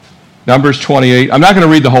Numbers 28. I'm not going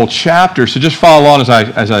to read the whole chapter, so just follow on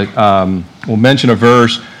as I will mention a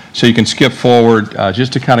verse so you can skip forward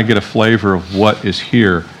just to kind of get a flavor of what is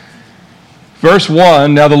here. Verse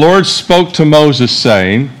 1, Now the Lord spoke to Moses,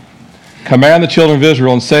 saying, Command the children of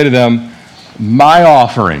Israel and say to them, My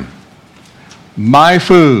offering, my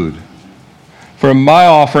food, for my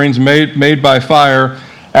offerings made by fire,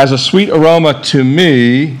 as a sweet aroma to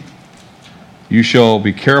me, you shall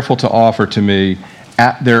be careful to offer to me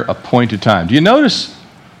at their appointed time. Do you notice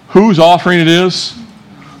whose offering it is?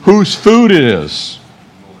 Whose food it is?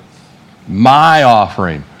 My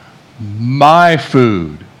offering, my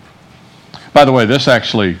food. By the way, this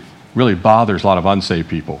actually really bothers a lot of unsaved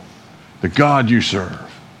people. The God you serve,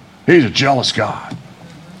 he's a jealous God.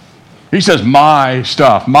 He says my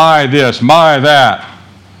stuff, my this, my that.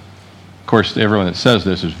 Of course, everyone that says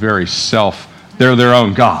this is very they're their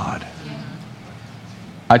own God.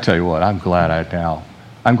 I tell you what, I'm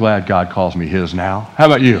glad God calls me his now. How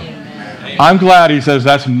about you? Amen. I'm glad he says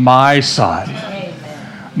that's my son,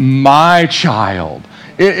 my child.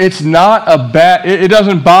 It's not a bad, it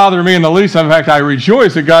doesn't bother me in the least. In fact, I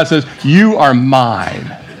rejoice that God says, you are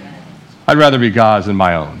mine. I'd rather be God's than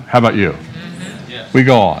my own. How about you? Yes. We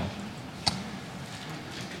go on.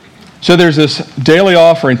 So there's this daily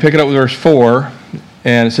offering. Pick it up with verse 4.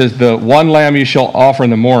 And it says, the one lamb you shall offer in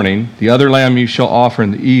the morning, the other lamb you shall offer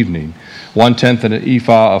in the evening. 1/10 of an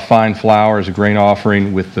ephah of fine flour is a grain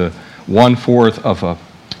offering with the 1/4 of a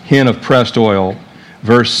hin of pressed oil.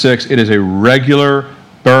 Verse 6, it is a regular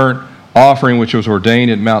burnt offering which was ordained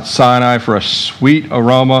at Mount Sinai for a sweet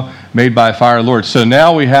aroma made by fire, Lord. So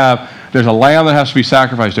now there's a lamb that has to be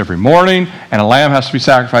sacrificed every morning, and a lamb has to be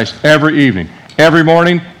sacrificed every evening. Every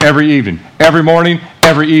morning, every evening. Every morning,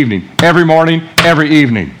 every evening. Every morning, every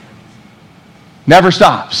evening. Never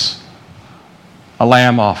stops. A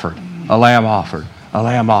lamb offered. A lamb offered. A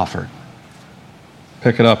lamb offered.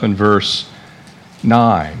 Pick it up in verse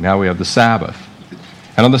 9. Now we have the Sabbath.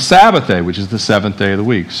 And on the Sabbath day, which is the seventh day of the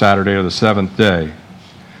week, Saturday or the seventh day,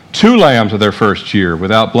 2 lambs of their first year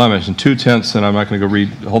without blemish, and 2/10, and I'm not going to go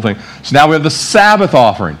read the whole thing. So now we have the Sabbath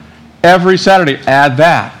offering. Every Saturday, add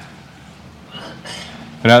that.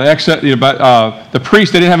 And now the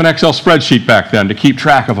priest, they didn't have an Excel spreadsheet back then to keep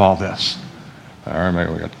track of all this. All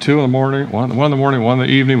right, we got 2 in the morning, one in the morning, 1 in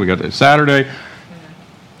the evening. We got the Saturday.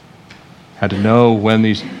 Had to know when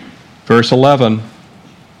these. Verse 11.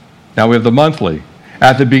 Now we have the monthly.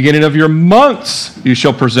 At the beginning of your months, you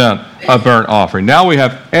shall present a burnt offering. Now we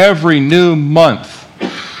have every new month.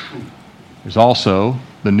 There's also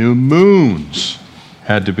the new moons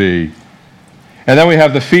had to be. And then we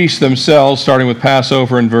have the feasts themselves, starting with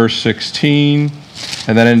Passover in verse 16,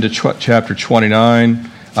 and then into chapter 29.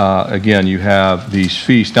 Again, you have these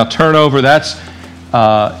feasts. Now turn over, that's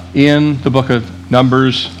in the book of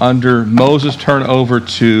Numbers under Moses. Turn over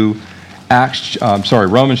to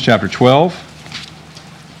Romans chapter 12.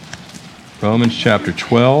 Romans chapter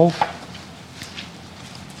 12.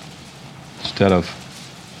 Instead of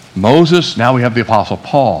Moses, now we have the Apostle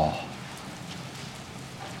Paul.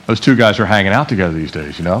 Those 2 guys are hanging out together these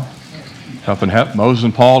days, you know? Up in heaven, Moses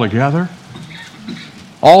and Paul together.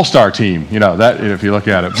 All-star team, you know, that if you look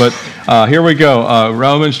at it. But here we go,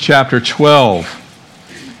 Romans chapter 12.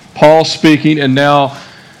 Paul speaking, and now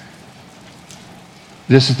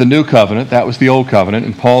this is the new covenant. That was the old covenant.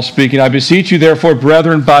 And Paul speaking, I beseech you, therefore,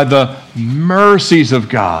 brethren, by the mercies of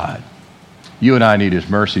God. You and I need his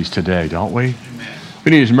mercies today, don't we? Amen.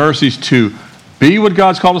 We need his mercies to be what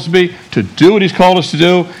God's called us to be, to do what he's called us to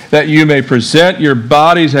do, that you may present your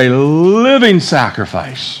bodies a living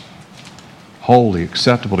sacrifice, holy,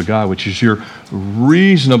 acceptable to God, which is your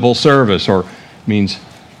reasonable service, or means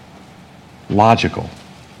logical.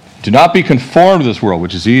 Do not be conformed to this world,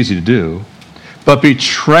 which is easy to do, but be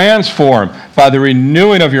transformed by the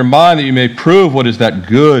renewing of your mind, that you may prove what is that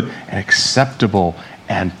good and acceptable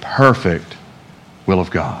and perfect will of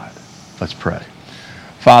God. Let's pray.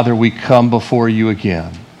 Father, we come before you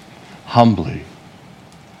again, humbly,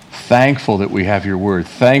 thankful that we have your word,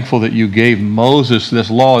 thankful that you gave Moses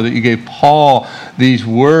this law, that you gave Paul these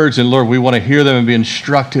words, and Lord, we want to hear them and be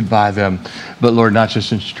instructed by them. But Lord, not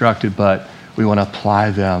just instructed, but we want to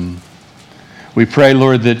apply them. We pray,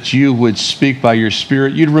 Lord, that you would speak by your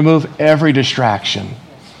Spirit. You'd remove every distraction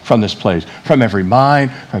from this place, from every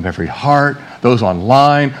mind, from every heart, those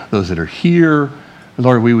online, those that are here.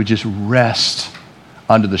 Lord, we would just rest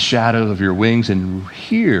under the shadow of your wings and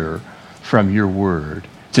hear from your word.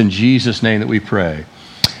 It's in Jesus' name that we pray.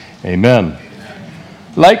 Amen.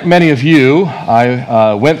 Like many of you,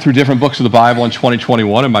 I went through different books of the Bible in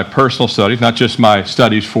 2021 in my personal studies, not just my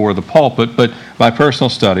studies for the pulpit, but my personal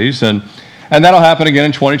studies. And And that'll happen again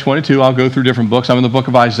in 2022. I'll go through different books. I'm in the book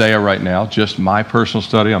of Isaiah right now, just my personal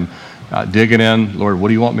study. I'm digging in. Lord, what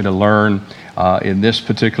do you want me to learn in this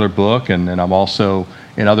particular book? And I'm also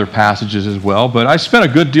in other passages as well. But I spent a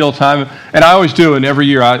good deal of time, and I always do, and every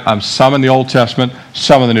year I'm some in the Old Testament,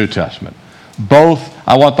 some in the New Testament. Both,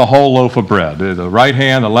 I want the whole loaf of bread, the right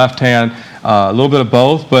hand, the left hand, a little bit of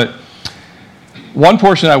both. But one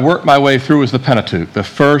portion I worked my way through was the Pentateuch,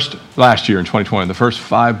 last year in 2020, the first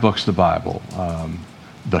 5 books of the Bible,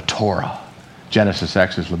 the Torah, Genesis,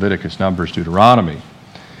 Exodus, Leviticus, Numbers, Deuteronomy.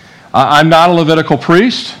 I'm not a Levitical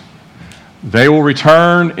priest. They will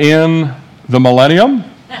return in the millennium.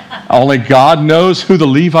 Only God knows who the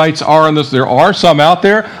Levites are in this. There are some out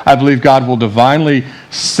there. I believe God will divinely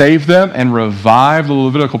save them and revive the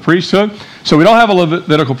Levitical priesthood. So we don't have a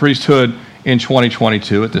Levitical priesthood in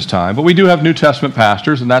 2022 at this time, but we do have New Testament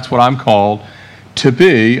pastors, and that's what I'm called to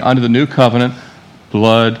be under the new covenant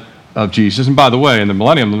blood of Jesus. And by the way, in the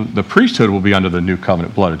millennium, the priesthood will be under the new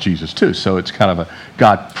covenant blood of Jesus too. So it's kind of a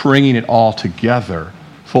God bringing it all together,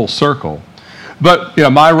 full circle. But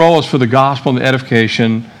my role is for the gospel and the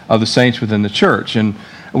edification of the saints within the church. And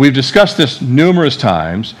we've discussed this numerous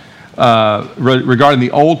times regarding the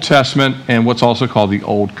Old Testament and what's also called the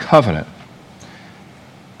Old Covenant.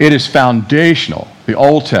 It is foundational, the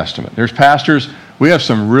Old Testament. There's pastors, we have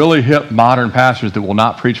some really hip modern pastors that will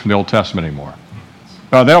not preach from the Old Testament anymore.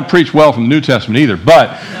 They don't preach well from the New Testament either,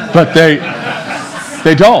 but they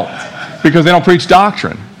don't, because they don't preach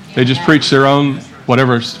doctrine. They just preach their own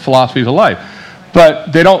whatever philosophies of life.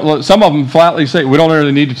 But they don't. Some of them flatly say, we don't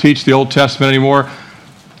really need to teach the Old Testament anymore.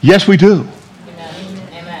 Yes, we do.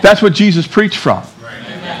 Amen. That's what Jesus preached from.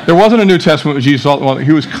 Right. There wasn't a New Testament with Jesus.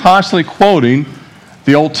 He was constantly quoting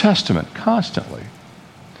the Old Testament, constantly.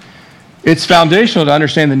 It's foundational to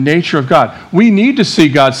understand the nature of God. We need to see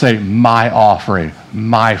God say, my offering,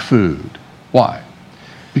 my food. Why?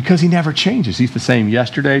 Because he never changes. He's the same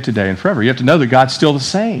yesterday, today, and forever. You have to know that God's still the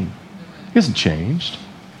same. He hasn't changed.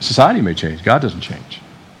 Society may change. God doesn't change.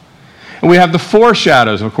 And we have the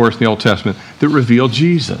foreshadows, of course, in the Old Testament that reveal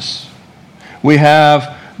Jesus. We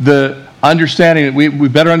have the understanding that we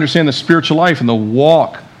better understand the spiritual life and the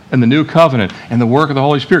walk and the new covenant and the work of the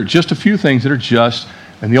Holy Spirit. Just a few things that are just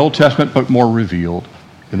in the Old Testament, but more revealed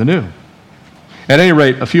in the New. At any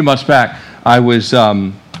rate, a few months back, I was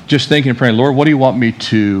just thinking and praying, Lord, what do you want me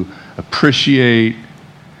to appreciate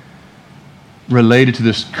related to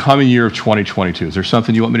this coming year of 2022? Is there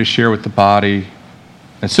something you want me to share with the body?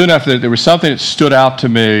 And soon after that, there was something that stood out to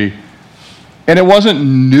me, and it wasn't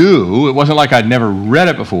new. It wasn't like I'd never read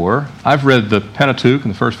it before. I've read the Pentateuch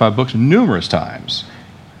and the first 5 books numerous times.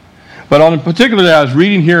 But on a particular day, I was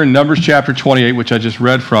reading here in Numbers chapter 28, which I just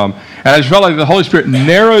read from, and I just felt like the Holy Spirit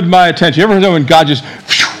narrowed my attention. You ever heard that when God just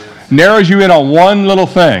narrows you in on one little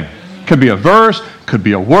thing? Could be a verse, could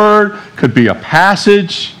be a word, could be a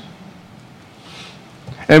passage.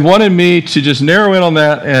 And wanted me to just narrow in on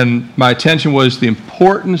that, and my attention was the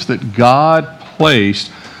importance that God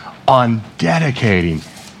placed on dedicating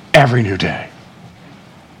every new day.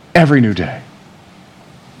 Every new day.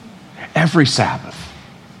 Every Sabbath.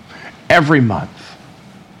 Every month.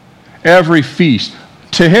 Every feast.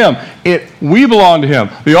 To him. We belong to him.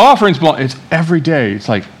 The offerings belong. It's every day. It's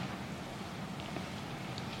like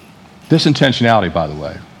this intentionality, by the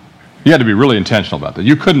way. You had to be really intentional about that.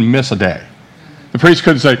 You couldn't miss a day. The priest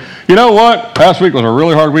couldn't say, you know what? Last week was a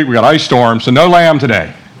really hard week. We got ice storms, so no lamb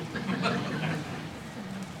today.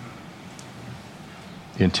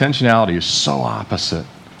 The intentionality is so opposite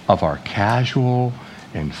of our casual,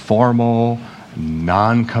 informal,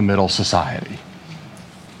 non-committal society.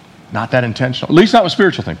 Not that intentional. At least not with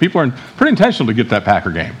spiritual things. People are pretty intentional to get that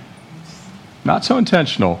Packer game. Not so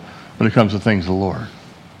intentional when it comes to things of the Lord.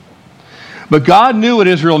 But God knew what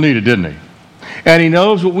Israel needed, didn't he? And he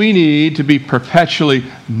knows what we need to be perpetually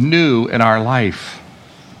new in our life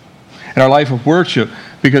of worship,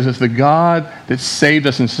 because it's the God that saved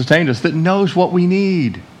us and sustained us that knows what we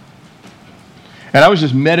need. And I was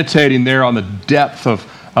just meditating there on the depth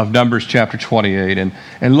of Numbers chapter 28 and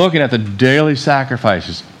looking at the daily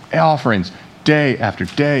sacrifices, offerings, day after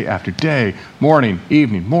day after day, morning,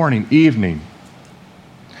 evening.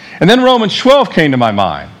 And then Romans 12 came to my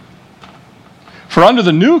mind. For under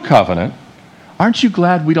the new covenant, aren't you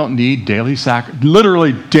glad we don't need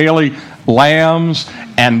literally daily lambs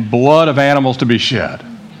and blood of animals to be shed?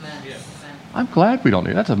 I'm glad we don't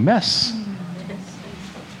need it. That's a mess.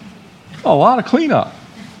 A lot of cleanup.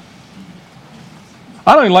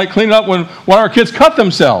 I don't even like cleaning up when our kids cut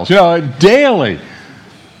themselves, daily.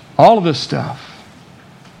 All of this stuff.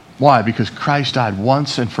 Why? Because Christ died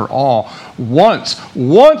once and for all.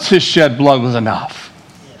 Once his shed blood was enough.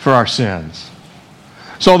 for our sins.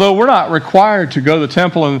 So although we're not required to go to the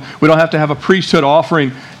temple and we don't have to have a priesthood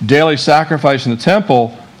offering daily sacrifice in the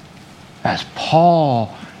temple, as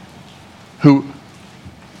Paul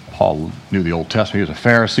knew the Old Testament. He was a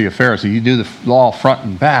Pharisee. He knew the law front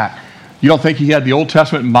and back. You don't think he had the Old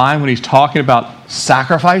Testament in mind when he's talking about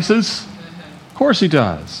sacrifices? Of course he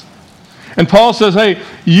does. And Paul says, hey,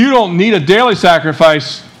 you don't need a daily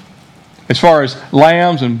sacrifice as far as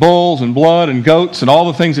lambs and bulls and blood and goats and all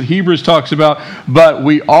the things that Hebrews talks about, but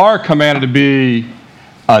we are commanded to be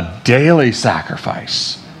a daily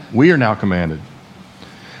sacrifice. We are now commanded.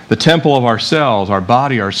 The temple of ourselves, our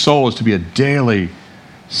body, our soul, is to be a daily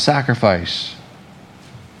sacrifice.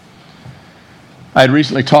 I had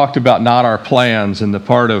recently talked about not our plans and the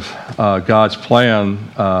part of God's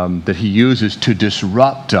plan that he uses to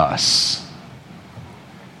disrupt us.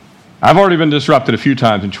 I've already been disrupted a few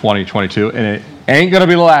times in 2022, and it ain't going to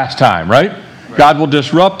be the last time, right? God will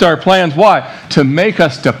disrupt our plans. Why? To make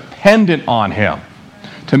us dependent on him.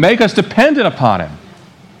 To make us dependent upon him.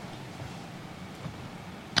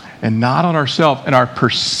 And not on ourselves and our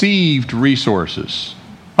perceived resources.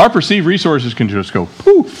 Our perceived resources can just go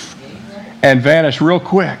poof and vanish real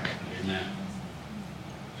quick.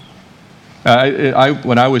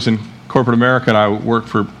 When I was in corporate America and I worked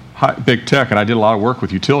for big tech and I did a lot of work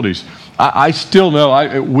with utilities, I still know, I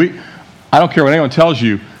don't care what anyone tells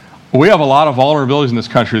you, we have a lot of vulnerabilities in this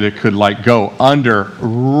country that could go under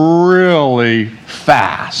really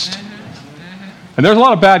fast. And there's a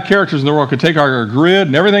lot of bad characters in the world who could take our grid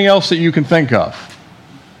and everything else that you can think of.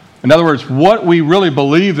 In other words, what we really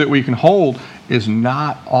believe that we can hold is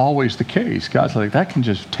not always the case. God's like, that can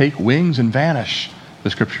just take wings and vanish,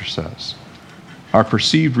 the scripture says. Our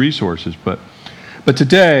perceived resources. But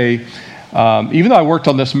today, even though I worked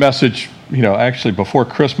on this message, actually before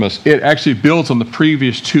Christmas, it actually builds on the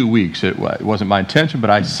previous 2 weeks. It wasn't my intention, but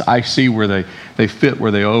I see where they fit,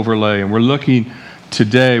 where they overlay. And we're looking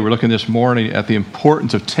this morning at the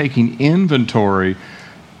importance of taking inventory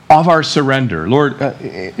of our surrender. Lord,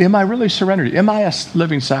 am I really surrendered? Am I a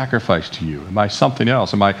living sacrifice to you? Am I something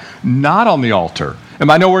else? Am I not on the altar? Am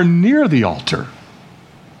I nowhere near the altar?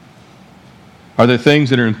 Are there things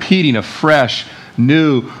that are impeding a fresh,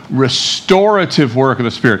 new, restorative work of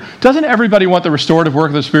the Spirit? Doesn't everybody want the restorative work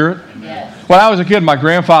of the Spirit? Yes. When I was a kid, my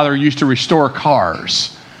grandfather used to restore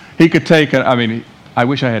cars. He could take, I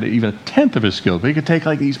wish I had even a tenth of his skills, but he could take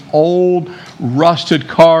these old, rusted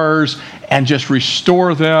cars and just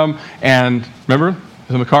restore them. And remember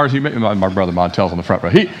some of the cars he made? My brother Montel's on the front row.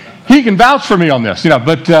 He can vouch for me on this,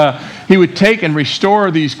 but he would take and restore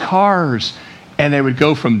these cars, and they would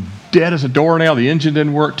go from dead as a doornail, the engine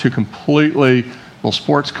didn't work, to completely little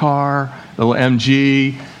sports car, little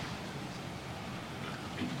MG,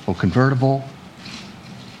 little convertible.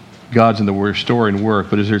 God's in the restoring work,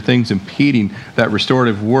 but is there things impeding that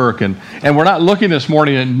restorative work? And we're not looking this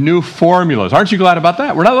morning at new formulas. Aren't you glad about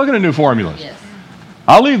that? We're not looking at new formulas. Yes.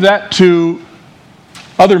 I'll leave that to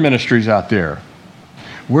other ministries out there.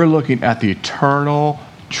 We're looking at the eternal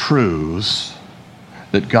truths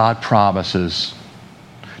that God promises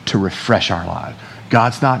to refresh our lives.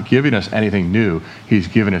 God's not giving us anything new. He's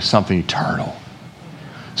giving us something eternal,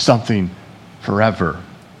 something forever.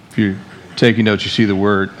 If you're taking notes, you see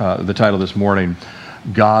the title this morning,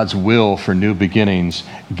 God's Will for New Beginnings,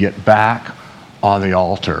 Get Back on the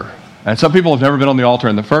Altar. And some people have never been on the altar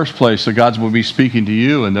in the first place, so God will be speaking to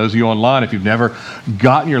you and those of you online if you've never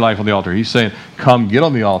gotten your life on the altar. He's saying, come get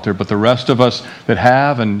on the altar. But the rest of us that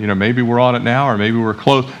have, and maybe we're on it now or maybe we're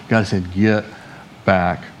close, God said, get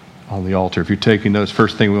back on the altar. If you're taking notes,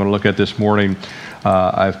 first thing we want to look at this morning,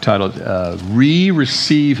 I've titled,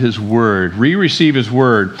 Re-Receive His Word. Re-Receive His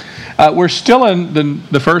Word. We're still in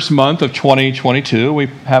the first month of 2022. We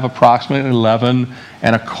have approximately 11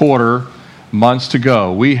 and a quarter months to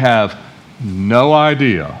go. We have no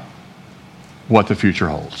idea what the future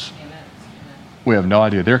holds. Amen. We have no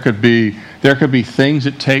idea. There could be things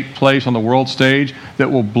that take place on the world stage that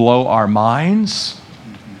will blow our minds.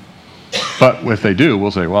 But if they do,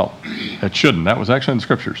 we'll say, well, it shouldn't. That was actually in the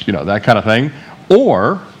scriptures, that kind of thing.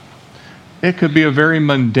 Or it could be a very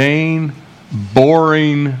mundane,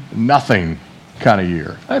 boring, nothing kind of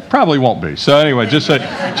year. It probably won't be. So anyway, just kind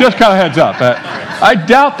of heads up. I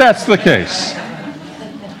doubt that's the case.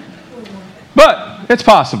 But it's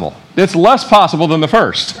possible. It's less possible than the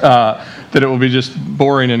first, that it will be just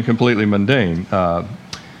boring and completely mundane. But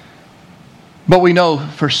we know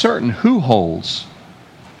for certain who holds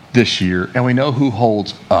this year, and we know who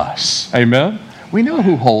holds us. Amen? We know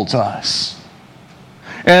who holds us.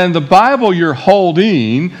 And the Bible you're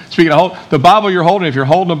holding, the Bible you're holding, if you're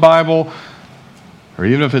holding a Bible, or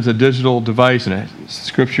even if it's a digital device and it's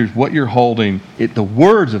scriptures, what you're holding, the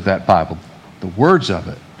words of that Bible, the words of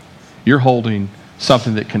it, you're holding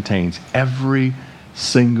something that contains every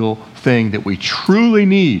single thing that we truly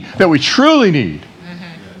need,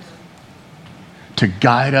 to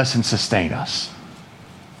guide us and sustain us.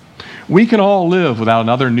 We can all live without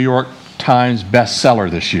another New York Times bestseller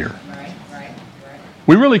this year. Right.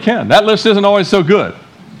 We really can. That list isn't always so good.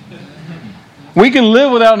 We can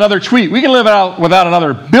live without another tweet. We can live without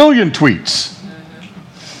another billion tweets.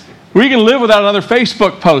 We can live without another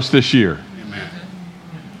Facebook post this year.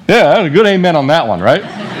 Yeah, that was a good amen on that one, right?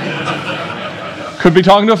 Could be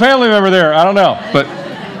talking to a family member there. I don't know. But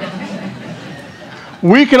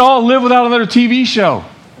we can all live without another TV show.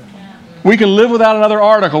 We can live without another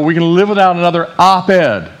article. We can live without another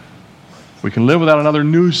op-ed. We can live without another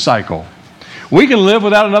news cycle. We can live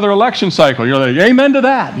without another election cycle. You're like, amen to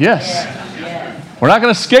that. Yes. We're not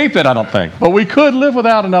going to escape it, I don't think. But we could live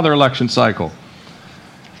without another election cycle.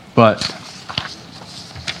 But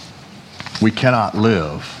we cannot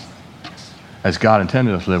live as God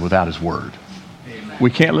intended us to live without His Word. Amen.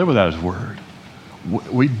 We can't live without His Word.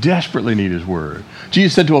 We desperately need His Word.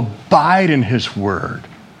 Jesus said to abide in His Word.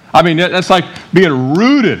 I mean, that's like being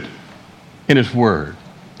rooted in His Word.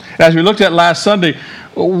 As we looked at last Sunday,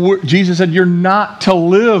 Jesus said, you're not to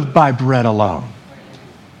live by bread alone.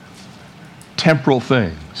 Temporal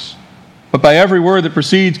things. But by every word that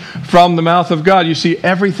proceeds from the mouth of God. You see,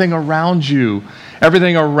 everything around you,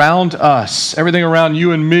 everything around us, everything around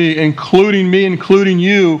you and me, including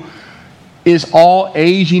you, is all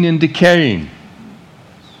aging and decaying.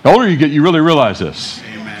 The older you get, you really realize this.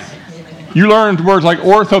 Amen. You learned words like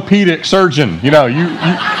orthopedic surgeon, you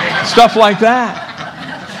stuff like that.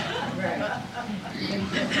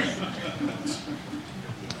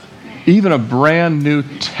 Even a brand new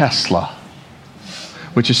Tesla,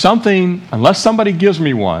 which is something, unless somebody gives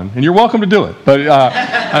me one, and you're welcome to do it, but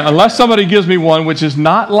unless somebody gives me one, which is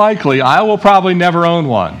not likely, I will probably never own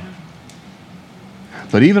one.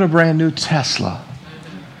 But even a brand new Tesla,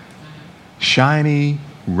 shiny,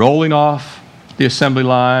 rolling off the assembly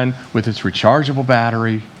line with its rechargeable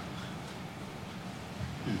battery,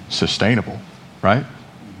 sustainable, right?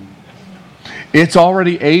 It's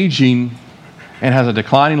already aging and has a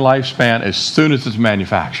declining lifespan as soon as it's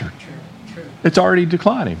manufactured. It's already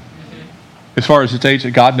declining. As far as its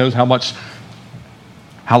age, God knows how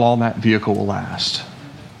long that vehicle will last.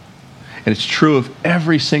 And it's true of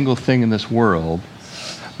every single thing in this world,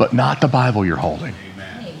 but not the Bible you're holding.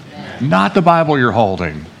 Amen. Not the Bible you're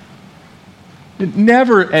holding. It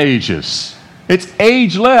never ages. It's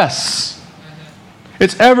ageless.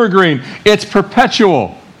 It's evergreen. It's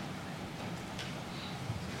perpetual.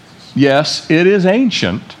 Yes, it is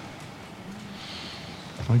ancient.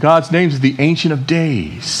 God's name is the Ancient of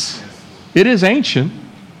Days. It is ancient.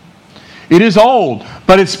 It is old,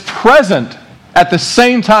 but it's present at the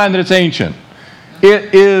same time that it's ancient.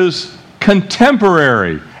 It is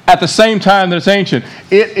contemporary at the same time that it's ancient.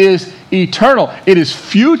 It is eternal. It is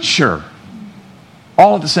future,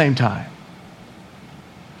 all at the same time.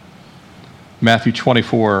 Matthew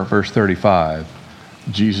 24, verse 35.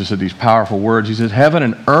 Jesus said these powerful words. He said, heaven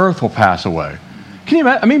and earth will pass away. Can you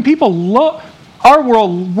imagine? I mean, people love, our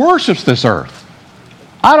world worships this earth.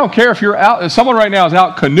 I don't care if you're out, if someone right now is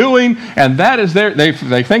out canoeing and that is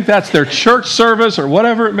they think that's their church service or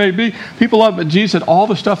whatever it may be. People love it. Jesus said, all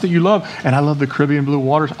the stuff that you love, and I love the Caribbean blue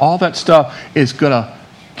waters, all that stuff is going to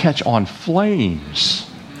catch on flames.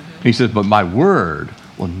 And he says, but my word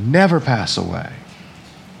will never pass away.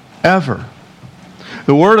 Ever.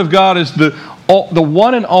 The word of God is the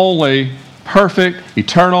one and only perfect,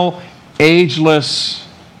 eternal, ageless,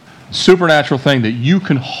 supernatural thing that you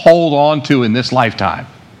can hold on to in this lifetime.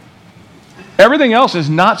 Everything else is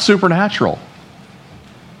not supernatural.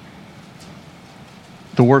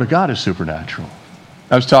 The Word of God is supernatural.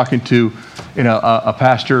 I was talking to a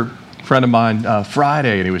pastor friend of mine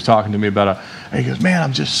Friday, and he was talking to me about and he goes, man,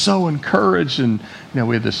 I'm just so encouraged. And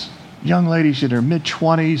we had this young lady, she's in her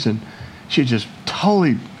mid-20s, and she just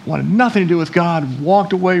totally wanted nothing to do with God,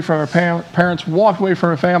 walked away from her parents, walked away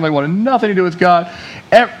from her family, wanted nothing to do with God,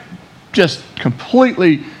 just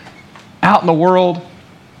completely out in the world.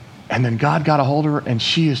 And then God got a hold of her, and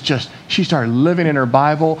she started living in her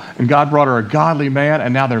Bible, and God brought her a godly man,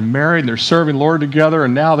 and now they're married, and they're serving the Lord together,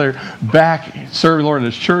 and now they're back serving the Lord in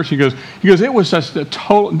His church. He goes, it was just a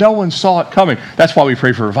total, no one saw it coming. That's why we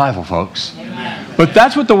pray for revival, folks. Amen. But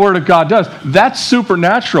that's what the Word of God does. That's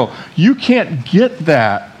supernatural. You can't get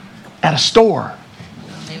that at a store.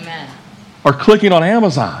 Amen. Or clicking on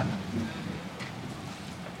Amazon.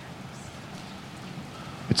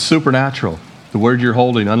 It's supernatural. The word you're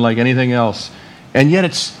holding, unlike anything else, And yet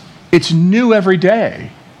it's new every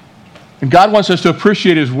day. And God wants us to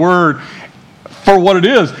appreciate His Word for what it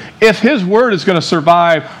is. If His Word is going to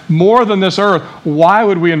survive more than this earth, why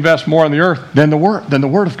would we invest more in the earth than the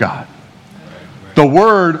Word of God? The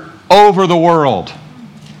Word over the world.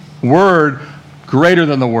 Word greater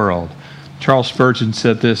than the world. Charles Spurgeon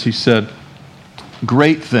said this. He said,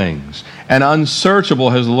 great things and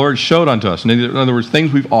unsearchable has the Lord showed unto us. In other words,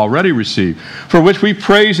 things we've already received, for which we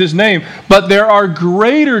praise His name. But there are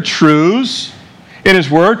greater truths in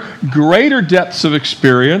His Word, greater depths of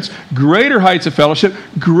experience, greater heights of fellowship,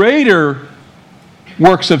 greater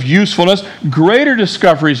works of usefulness, greater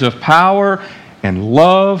discoveries of power and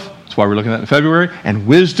love. That's why we're looking at that in February. And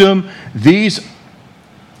wisdom. These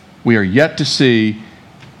we are yet to see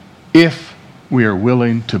if we are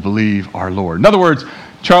willing to believe our Lord. In other words,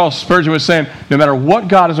 Charles Spurgeon was saying, no matter what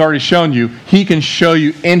God has already shown you, He can show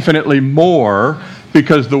you infinitely more,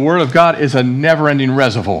 because the Word of God is a never-ending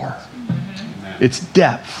reservoir. It's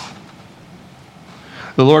depth.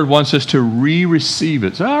 The Lord wants us to receive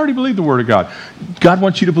it. So I already believe the Word of God. God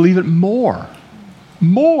wants you to believe it more.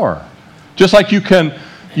 More. Just like you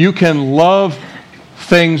can love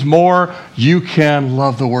things more, you can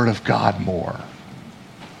love the Word of God more.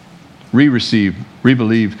 Re-receive,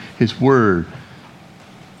 re-believe His Word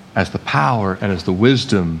as the power and as the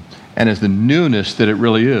wisdom and as the newness that it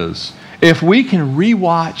really is. If we can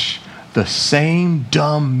rewatch the same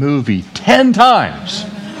dumb movie 10 times,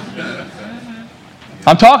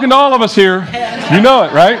 I'm talking to all of us here. You know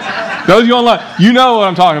it, right? Those of you online, you know what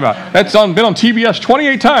I'm talking about. That's been on TBS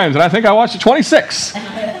 28 times, and I think I watched it 26.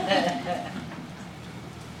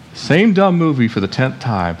 Same dumb movie for the 10th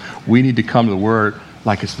time. We need to come to the Word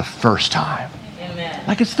like it's the first time. Amen.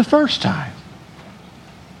 Like it's the first time.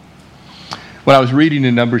 When I was reading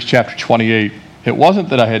in Numbers chapter 28, it wasn't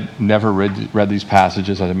that I had never read these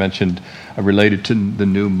passages. As I mentioned, related to the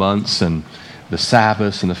new months and the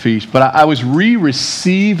Sabbaths and the feast, but I was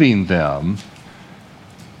re-receiving them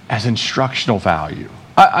as instructional value.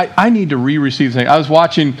 I need to re-receive things. I was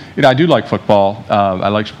watching, I do like football. I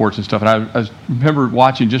like sports and stuff, and I remember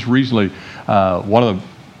watching just recently one of the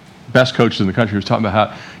best coaches in the country was talking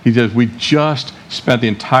about how he says, we just spent the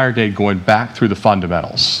entire day going back through the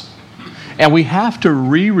fundamentals. And we have to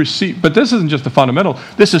re-receive, but this isn't just the fundamental,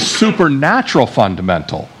 this is supernatural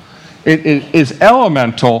fundamental. It is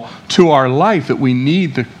elemental to our life that we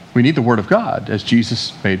need the Word of God, as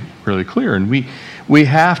Jesus made really clear. And we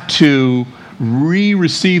have to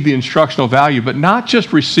re-receive the instructional value, but not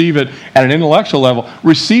just receive it at an intellectual level,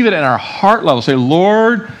 receive it at our heart level. Say,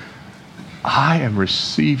 Lord, I am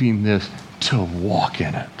receiving this to walk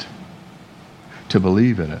in it, to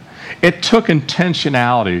believe in it. It took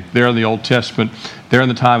intentionality there in the Old Testament, there in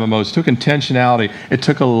the time of Moses. It took intentionality. It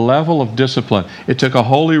took a level of discipline. It took a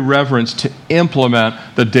holy reverence to implement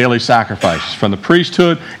the daily sacrifices from the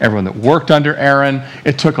priesthood, everyone that worked under Aaron.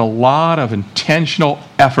 It took a lot of intentional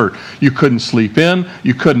effort. You couldn't sleep in.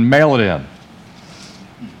 You couldn't mail it in.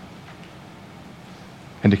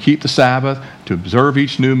 And to keep the Sabbath, to observe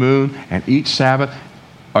each new moon and each Sabbath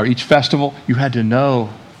or each festival, you had to know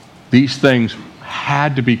these things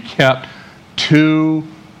had to be kept to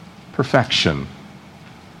perfection,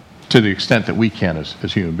 to the extent that we can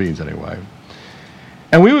as human beings anyway.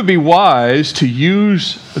 And we would be wise to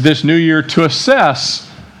use this new year to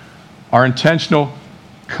assess our intentional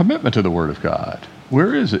commitment to the Word of God.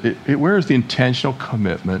 Where is it? Where is the intentional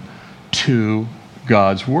commitment to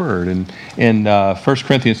God's Word? And in 1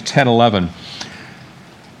 Corinthians 10:11,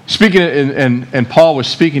 speaking, and Paul was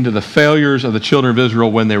speaking to the failures of the children of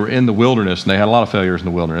Israel when they were in the wilderness, and they had a lot of failures in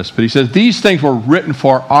the wilderness. But he says, these things were written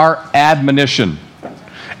for our admonition.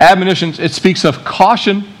 Admonition, it speaks of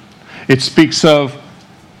caution. It speaks of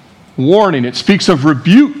warning. It speaks of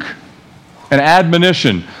rebuke and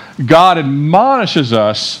admonition. God admonishes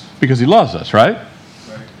us because He loves us, right?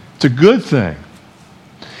 It's a good thing.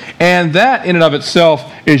 And that in and of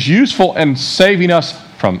itself is useful in saving us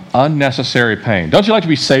from unnecessary pain. Don't you like to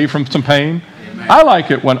be saved from some pain? Amen. I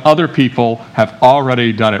like it when other people have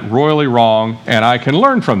already done it royally wrong and I can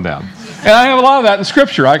learn from them. And I have a lot of that in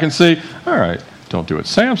Scripture. I can see, all right, don't do what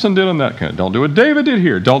Samson did on that kind. Don't do what David did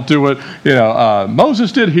here. Don't do what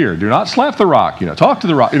Moses did here. Do not slap the rock. Talk to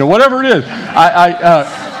the rock. Whatever it is.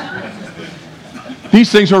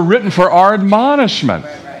 These things are written for our admonishment.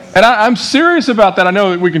 And I'm serious about that. I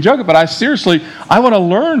know that we can joke it, but I want to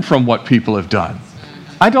learn from what people have done.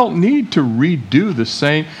 I don't need to redo the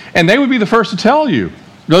same. And they would be the first to tell you.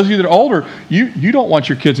 Those of you that are older, you don't want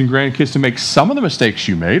your kids and grandkids to make some of the mistakes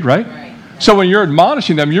you made, right? So when you're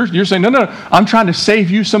admonishing them, you're saying, no, I'm trying to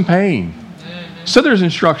save you some pain. So there's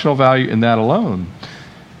instructional value in that alone.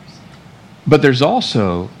 But there's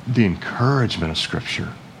also the encouragement of Scripture,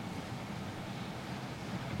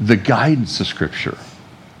 the guidance of Scripture,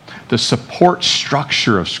 the support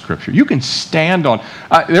structure of Scripture. You can stand on.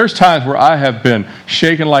 There's times where I have been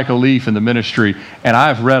shaken like a leaf in the ministry, and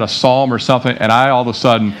I've read a psalm or something, and I all of a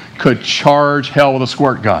sudden could charge hell with a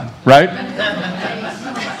squirt gun, right?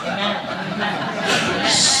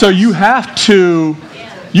 So you have to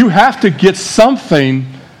get something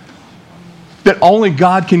that only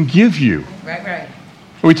God can give you. Right.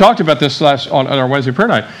 We talked about this on our Wednesday prayer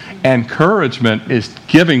night. Encouragement is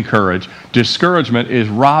giving courage. Discouragement is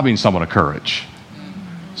robbing someone of courage.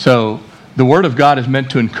 So the Word of God is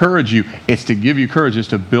meant to encourage you. It's to give you courage. It's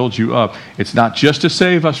to build you up. It's not just to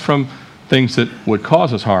save us from things that would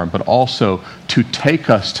cause us harm, but also to take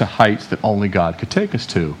us to heights that only God could take us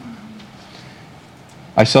to.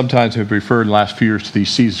 I sometimes have referred in the last few years to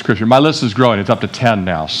these seeds of Scripture. My list is growing. It's up to 10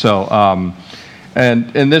 now. So,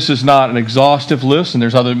 and this is not an exhaustive list, and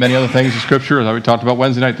there's many other things in Scripture. As we talked about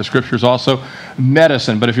Wednesday night, the Scripture is also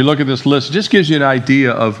medicine. But if you look at this list, it just gives you an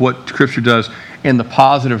idea of what Scripture does in the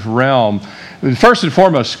positive realm. First and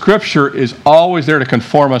foremost, Scripture is always there to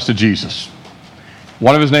conform us to Jesus.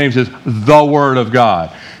 One of his names is the Word of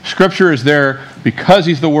God. Scripture is there because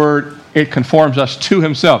he's the Word. It conforms us to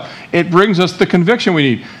himself. It brings us the conviction we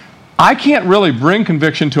need. I can't really bring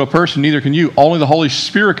conviction to a person, neither can you. Only the Holy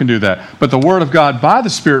Spirit can do that. But the Word of God by the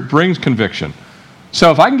Spirit brings conviction.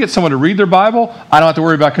 So if I can get someone to read their Bible, I don't have to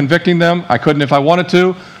worry about convicting them. I couldn't if I wanted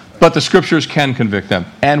to. But the Scriptures can convict them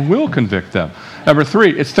and will convict them. Number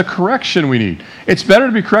 3, it's the correction we need. It's better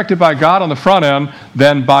to be corrected by God on the front end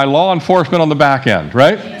than by law enforcement on the back end,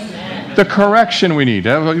 right? The correction we need.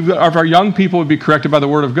 If our young people would be corrected by the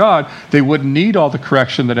Word of God, they wouldn't need all the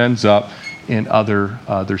correction that ends up in other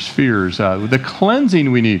spheres. The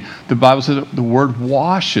cleansing we need. The Bible says the Word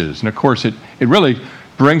washes. And of course, it really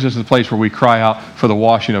brings us to the place where we cry out for the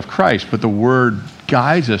washing of Christ. But the Word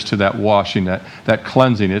guides us to that washing, that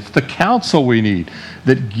cleansing. It's the counsel we need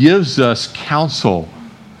that gives us counsel.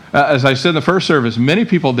 As I said in the first service, many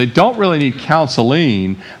people, they don't really need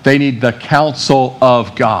counseling. They need the counsel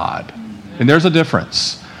of God. And there's a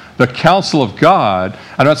difference. The counsel of God,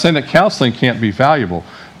 I'm not saying that counseling can't be valuable,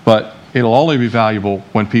 but it'll only be valuable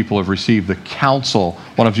when people have received the counsel.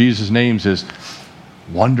 One of Jesus' names is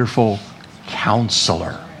Wonderful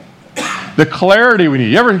Counselor. The clarity we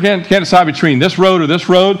need. You ever can't decide between this road or this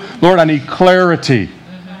road? Lord, I need clarity.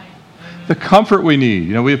 The comfort we need.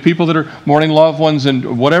 You know, we have people that are mourning loved ones,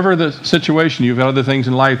 and whatever the situation, you've got other things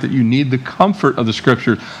in life that you need the comfort of the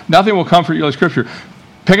Scriptures. Nothing will comfort you like Scripture.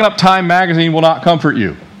 Picking up Time magazine will not comfort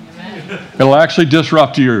you. Amen. It'll actually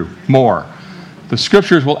disrupt you more. The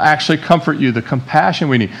Scriptures will actually comfort you. The compassion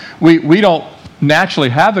we need. We don't naturally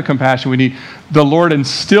have the compassion we need. The Lord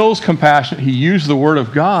instills compassion. He used the Word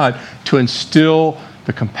of God to instill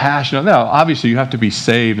the compassion. Now, obviously, you have to be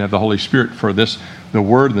saved and have the Holy Spirit for this, the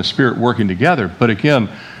Word and the Spirit working together. But again,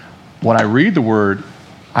 when I read the Word,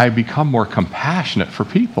 I become more compassionate for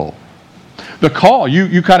people. The call,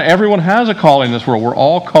 everyone has a calling in this world. We're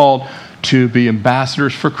all called to be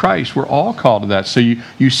ambassadors for Christ. We're all called to that. So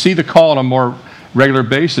you see the call on a more regular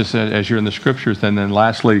basis as you're in the Scriptures. And then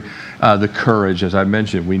lastly, the courage, as I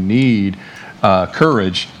mentioned. We need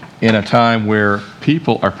courage in a time where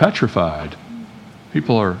people are petrified.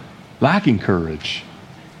 People are lacking courage.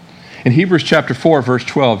 In Hebrews chapter 4, verse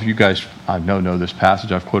 12, you guys, I know this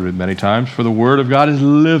passage. I've quoted it many times. For the Word of God is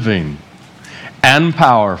living and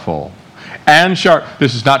powerful and sharp.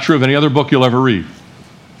 This is not true of any other book you'll ever read.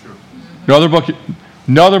 No other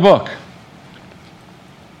book.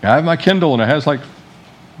 I have my Kindle, and it has like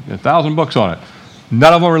 1,000 books on it.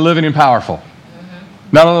 None of them are living and powerful.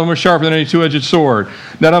 None of them are sharper than any two-edged sword.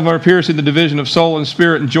 None of them are piercing the division of soul and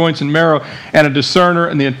spirit and joints and marrow, and a discerner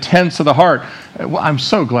in the intents of the heart. Well, I'm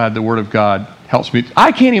so glad the Word of God helps me.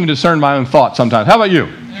 I can't even discern my own thoughts sometimes. How about you?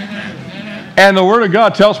 And the Word of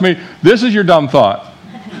God tells me, this is your dumb thought,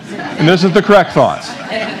 and this is the correct thought.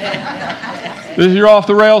 This is your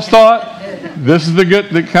off-the-rails thought. This is this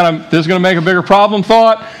is going to make a bigger problem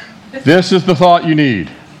thought. This is the thought you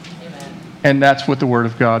need. And that's what the Word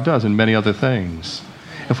of God does, and many other things.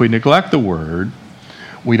 If we neglect the Word,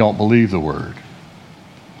 we don't believe the Word.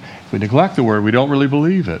 If we neglect the Word, we don't really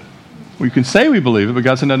believe it. We can say we believe it, but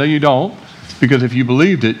God said, no, you don't. Because if you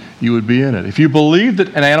believed it, you would be in it. If you believed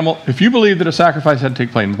that a sacrifice had to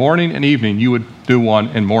take place morning and evening, you would do one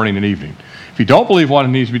in morning and evening. If you don't believe one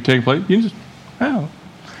needs to be taking place, you just,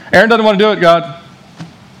 Aaron doesn't want to do it, God.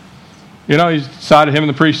 You know, he's decided, him and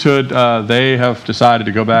the priesthood, they have decided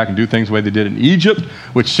to go back and do things the way they did in Egypt,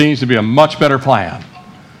 which seems to be a much better plan.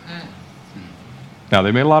 Now,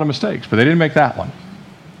 they made a lot of mistakes, but they didn't make that one.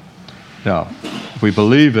 No. If we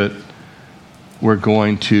believe it, we're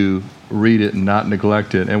going to read it and not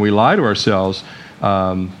neglect it. And we lie to ourselves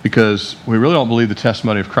because we really don't believe the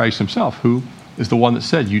testimony of Christ himself, who is the one that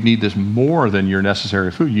said, you need this more than your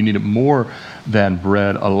necessary food. You need it more than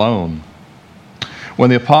bread alone. When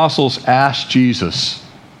the apostles asked Jesus,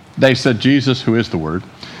 they said, Jesus, who is the Word,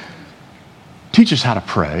 teach us how to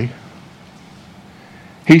pray.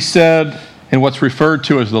 He said, in what's referred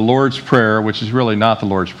to as the Lord's Prayer, which is really not the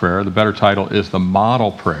Lord's Prayer, the better title is the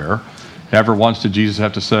model prayer. Never once did Jesus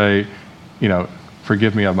have to say,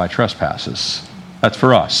 forgive me of my trespasses. That's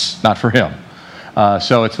for us, not for him.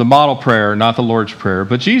 So it's the model prayer, not the Lord's Prayer.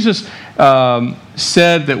 But Jesus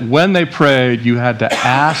said that when they prayed, you had to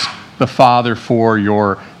ask the Father for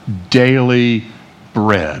your daily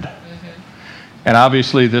bread. And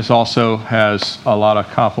obviously this also has a lot of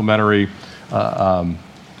complementary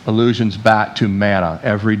allusions back to manna.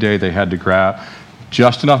 Every day they had to grab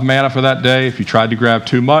just enough manna for that day. If you tried to grab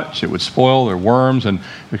too much, it would spoil. There were worms, and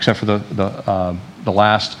except for the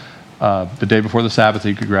day before the Sabbath,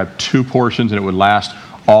 you could grab 2 portions, and it would last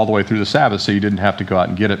all the way through the Sabbath, so you didn't have to go out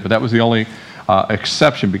and get it. But that was the only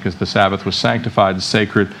exception, because the Sabbath was sanctified and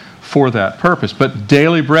sacred for that purpose. But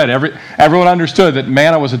daily bread, everyone understood that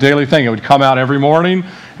manna was a daily thing. It would come out every morning,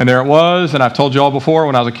 and there it was. And I've told you all before,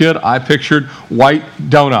 when I was a kid, I pictured white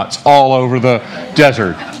donuts all over the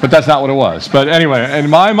desert. But that's not what it was. But anyway, in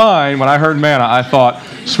my mind, when I heard manna, I thought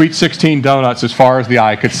Sweet 16 donuts as far as the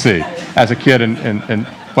eye could see as a kid. And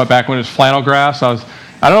what, back when it was flannel grass, I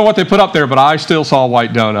don't know what they put up there, but I still saw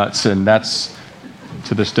white donuts, and that's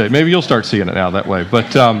to this day. Maybe you'll start seeing it now that way.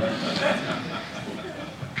 But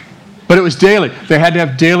it was daily. They had to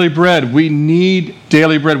have daily bread. We need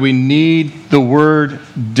daily bread. We need the Word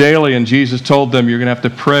daily. And Jesus told them, you're going to have to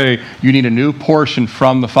pray. You need a new portion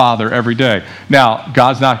from the Father every day. Now,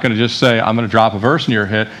 God's not going to just say, I'm going to drop a verse in your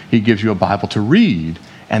head. He gives you a Bible to read,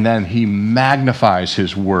 and then he magnifies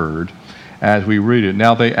his Word as we read it.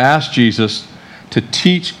 Now, they asked Jesus to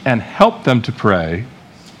teach and help them to pray,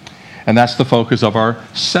 and that's the focus of our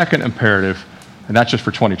second imperative, and not just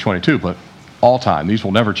for 2022, but all time. These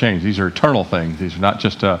will never change. These are eternal things. These are not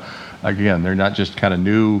just, again, they're not just kind of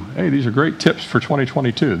new, hey, these are great tips for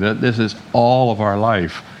 2022. This is all of our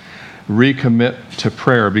life. Recommit to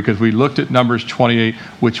prayer, because we looked at Numbers 28,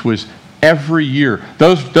 which was every year.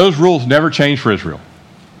 Those rules never changed for Israel.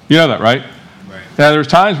 You know that, right? Right. Now, there's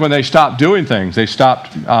times when they stopped doing things. They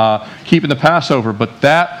stopped keeping the Passover, but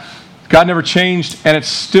that, God never changed, and it's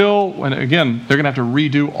still, and again, they're going to have to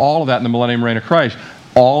redo all of that in the millennium reign of Christ.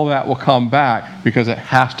 All of that will come back because it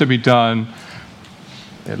has to be done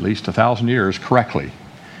at least 1,000 years correctly.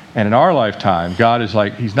 And in our lifetime, God is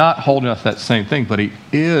like, he's not holding us that same thing, but he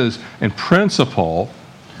is, in principle,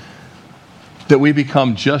 that we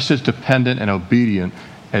become just as dependent and obedient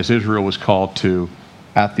as Israel was called to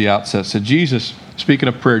at the outset. So Jesus, speaking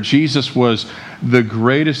of prayer, Jesus was the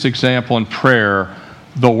greatest example in prayer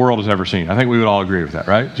the world has ever seen. I think we would all agree with that,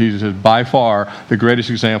 right? Jesus is by far the greatest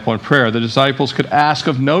example in prayer. The disciples could ask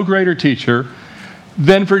of no greater teacher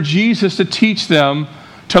than for Jesus to teach them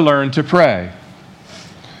to learn to pray.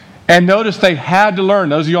 And notice they had to learn.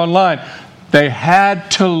 Those of you online, they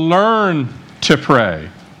had to learn to pray.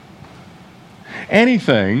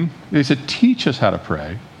 Anything, they said, teach us how to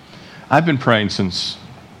pray. I've been praying since,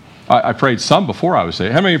 I prayed some before I was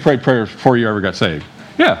saved. How many of you prayed prayers before you ever got saved?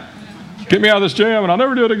 Yeah. Get me out of this jam and I'll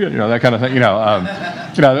never do it again. That kind of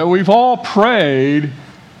thing. We've all prayed,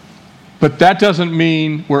 but that doesn't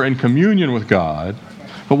mean we're in communion with God.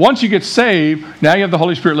 But once you get saved, now you have the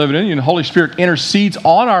Holy Spirit living in you, and the Holy Spirit intercedes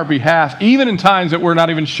on our behalf, even in times that we're not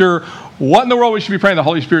even sure what in the world we should be praying. The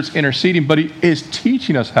Holy Spirit's interceding, but he is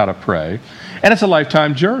teaching us how to pray. And it's a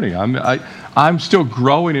lifetime journey. I'm still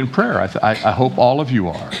growing in prayer. I hope all of you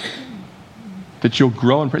are. That you'll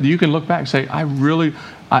grow in prayer. You can look back and say,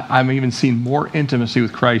 I'm even seeing more intimacy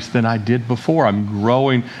with Christ than I did before. I'm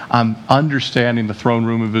growing. I'm understanding the throne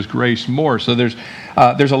room of his grace more. So there's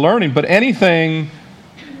a learning. But anything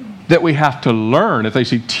that we have to learn, if they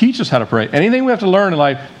say, teach us how to pray, anything we have to learn in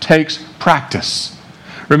life takes practice.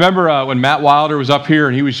 Remember when Matt Wilder was up here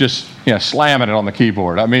and he was just slamming it on the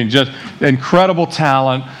keyboard. I mean, just incredible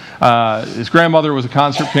talent. His grandmother was a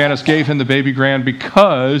concert pianist, gave him the baby grand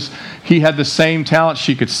because he had the same talent.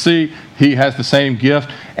 She could see he has the same gift,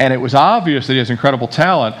 and it was obvious that he has incredible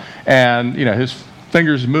talent. And his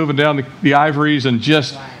fingers moving down the ivories, and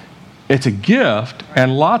just it's a gift.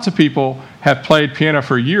 And lots of people have played piano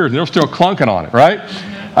for years, and they're still clunking on it, right?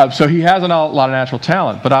 So he has a lot of natural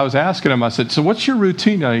talent. But I was asking him, I said, so what's your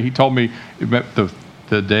routine? He told me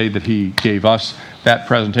the day that he gave us that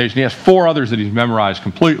presentation. He has 4 others that he's memorized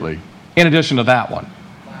completely, in addition to that one.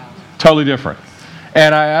 Wow. Totally different.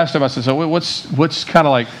 And I asked him, I said, so what's kind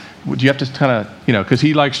of like, do you have to kind of, because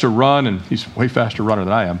he likes to run, and he's a way faster runner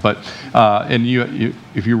than I am. But and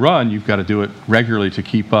if you run, you've got to do it regularly to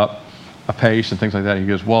keep up a pace and things like that. And he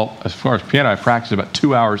goes, well, as far as piano, I practice about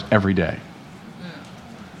 2 hours every day.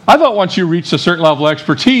 I thought once you reach a certain level of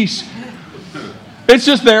expertise, it's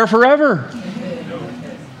just there forever.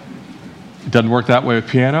 It doesn't work that way with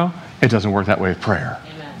piano. It doesn't work that way with prayer.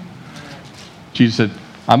 Amen. Jesus said,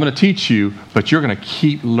 I'm going to teach you, but you're going to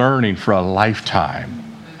keep learning for a lifetime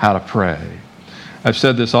how to pray. I've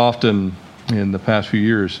said this often in the past few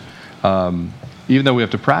years. Even though we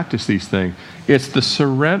have to practice these things, it's the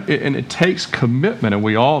surrender, and it takes commitment, and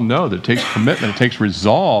we all know that it takes commitment, it takes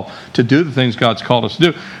resolve to do the things God's called us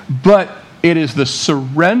to do. But it is the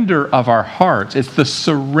surrender of our hearts, it's the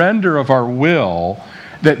surrender of our will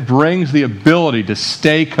that brings the ability to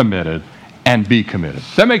stay committed and be committed.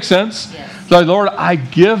 Does that make sense? Yes. So, Lord, I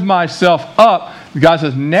give myself up. God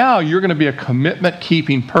says, now you're going to be a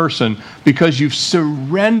commitment-keeping person because you've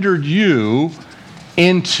surrendered you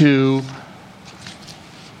into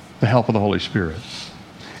the help of the Holy Spirit.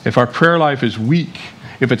 If our prayer life is weak,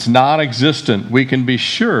 if it's non-existent, we can be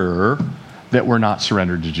sure that we're not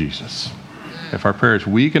surrendered to Jesus. If our prayer is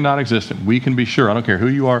weak and non-existent, we can be sure. I don't care who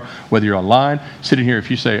you are, whether you're online, sitting here,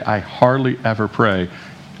 if you say, I hardly ever pray,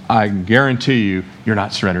 I guarantee you, you're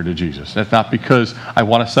not surrendered to Jesus. That's not because I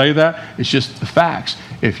want to say that. It's just the facts.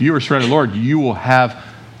 If you are surrendered to the Lord, you will have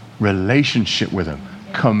relationship with Him,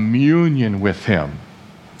 communion with Him,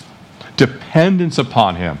 dependence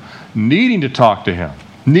upon Him, needing to talk to Him,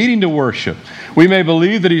 needing to worship. We may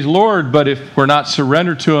believe that He's Lord, but if we're not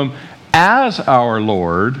surrendered to Him as our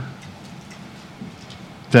Lord,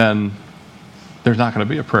 then there's not going to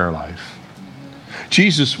be a prayer life.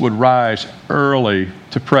 Jesus would rise early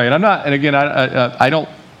to pray. And I don't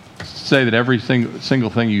say that every single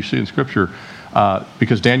thing you see in Scripture,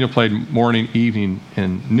 because Daniel prayed morning, evening,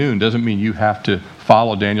 and noon, doesn't mean you have to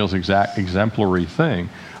follow Daniel's exact exemplary thing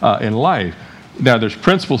in life. Now, there's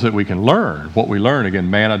principles that we can learn. What we learn, again,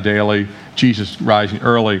 manna daily, Jesus rising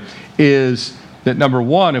early, is that number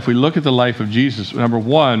one, if we look at the life of Jesus, number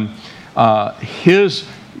one, His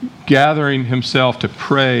gathering Himself to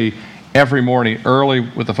pray every morning early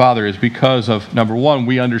with the Father is because of, number one,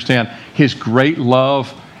 we understand His great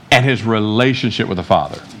love and His relationship with the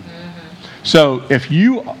Father. Mm-hmm. So if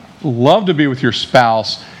you love to be with your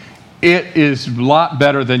spouse, it is a lot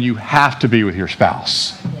better than you have to be with your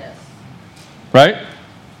spouse. Yes. Right?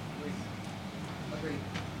 Agreed.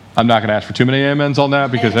 I'm not going to ask for too many amens on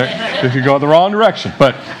that because if you go the wrong direction.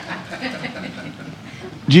 But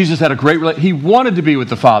Jesus had a great He wanted to be with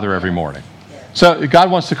the Father every morning. So God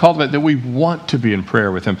wants to cultivate that we want to be in prayer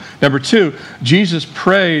with Him. Number two, Jesus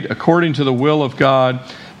prayed according to the will of God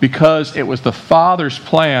because it was the Father's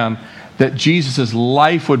plan that Jesus'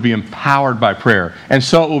 life would be empowered by prayer. And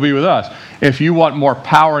so it will be with us. If you want more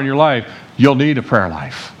power in your life, you'll need a prayer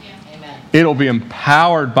life. Yeah. Amen. It'll be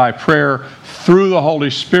empowered by prayer through the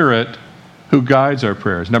Holy Spirit who guides our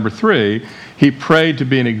prayers. Number three, He prayed to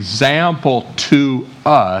be an example to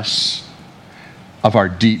us of our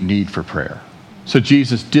deep need for prayer. So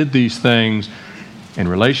Jesus did these things in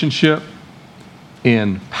relationship,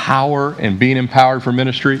 in power, and being empowered for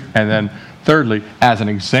ministry, and then thirdly, as an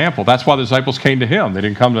example. That's why the disciples came to Him. They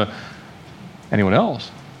didn't come to anyone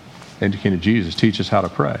else. They came to Jesus, teach us how to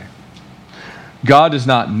pray. God does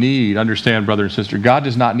not need, understand, brother and sister, God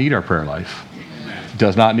does not need our prayer life.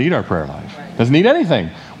 Does not need our prayer life. Doesn't need anything.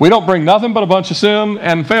 We don't bring nothing but a bunch of sin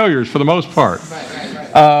and failures for the most part.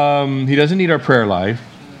 He doesn't need our prayer life.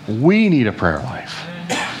 We need a prayer life.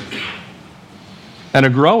 And a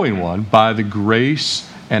growing one by the grace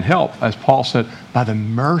and help, as Paul said, by the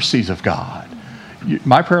mercies of God.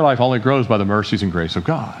 My prayer life only grows by the mercies and grace of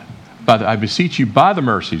God. I beseech you by the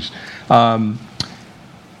mercies, through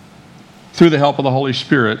the help of the Holy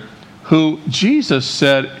Spirit, who Jesus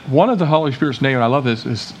said, one of the Holy Spirit's name, and I love this,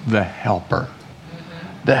 is the Helper.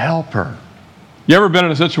 The Helper. You ever been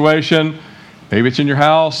in a situation, maybe it's in your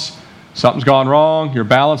house, something's gone wrong, you're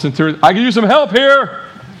balancing through, I can use some help here.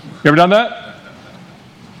 You ever done that?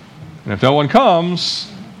 And if no one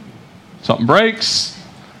comes, something breaks,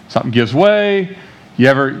 something gives way. You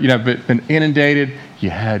ever, been inundated, you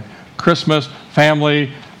had Christmas,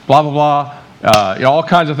 family, blah, blah, blah, all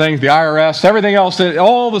kinds of things, the IRS, everything else,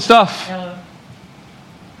 all the stuff.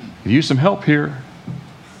 You use some help here.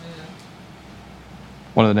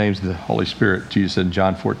 One of the names of the Holy Spirit, Jesus said in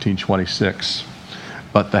John 14:26,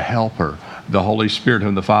 but the Helper, the Holy Spirit,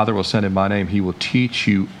 whom the Father will send in my name, He will teach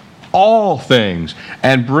you all things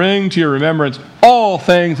and bring to your remembrance all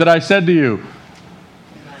things that I said to you.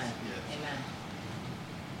 Amen.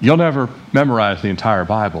 You'll never memorize the entire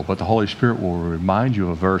Bible, but the Holy Spirit will remind you of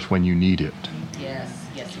a verse when you need it. Yes,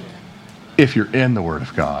 yes. If you're in the Word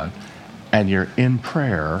of God and you're in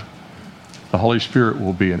prayer, the Holy Spirit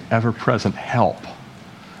will be an ever-present helper.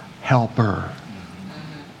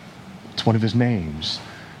 It's one of his names.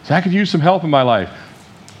 So I could use some help in my life.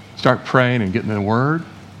 Start praying and getting in the Word,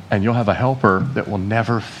 and you'll have a helper that will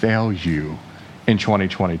never fail you in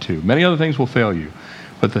 2022. Many other things will fail you,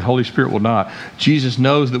 but the Holy Spirit will not. Jesus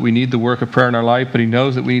knows that we need the work of prayer in our life, but he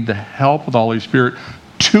knows that we need the help of the Holy Spirit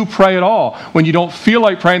to pray at all. When you don't feel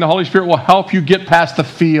like praying, the Holy Spirit will help you get past the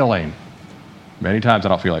feeling. Many times I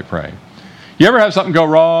don't feel like praying. You ever have something go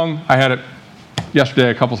wrong? I had it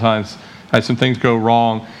yesterday a couple times. I had some things go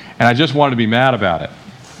wrong, and I just wanted to be mad about it.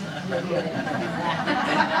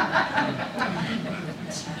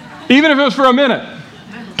 Even if it was for a minute.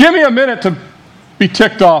 Give me a minute to be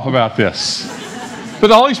ticked off about this. But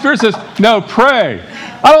the Holy Spirit says, no, pray.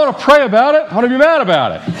 I don't want to pray about it. I want to be mad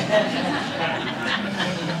about it.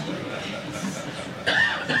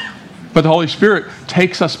 But the Holy Spirit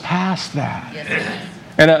takes us past that. Yes.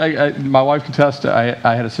 And my wife can attest,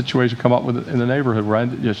 I had a situation come up with in the neighborhood where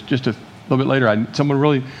just a little bit later, someone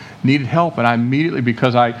really needed help. And I immediately,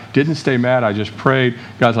 because I didn't stay mad, I just prayed.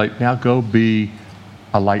 God's like, now go be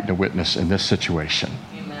a light and a witness in this situation.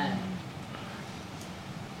 Amen.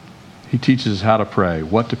 He teaches us how to pray,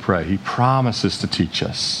 what to pray. He promises to teach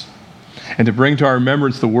us and to bring to our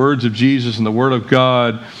remembrance the words of Jesus and the Word of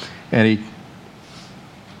God. And he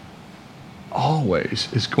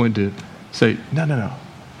always is going to say, no.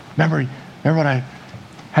 Remember what I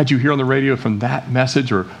had you hear on the radio from that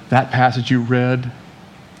message or that passage you read?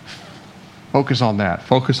 Focus on that.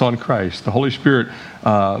 Focus on Christ. The Holy Spirit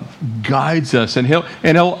guides us, and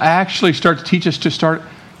he'll actually start to teach us to start.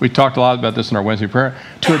 We talked a lot about this in our Wednesday prayer,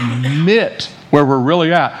 to admit where we're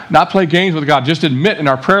really at. Not play games with God. Just admit in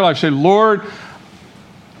our prayer life, say, Lord,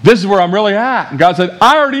 this is where I'm really at. And God said,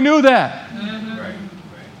 I already knew that. Mm-hmm. Right.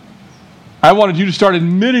 I wanted you to start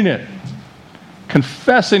admitting it,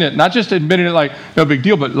 confessing it, not just admitting it like no big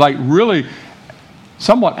deal, but like really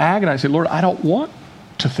somewhat agonized. Say, Lord, I don't want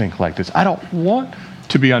to think like this. I don't want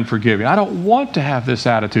to be unforgiving. I don't want to have this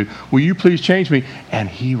attitude. Will you please change me? And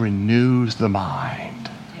he renews the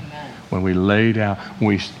mind. Amen. When we lay down, when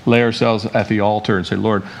we lay ourselves at the altar and say,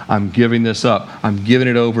 Lord, I'm giving this up. I'm giving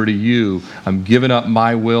it over to you. I'm giving up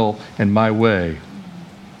my will and my way.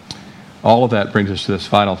 All of that brings us to this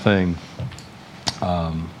final thing.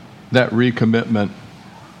 That recommitment,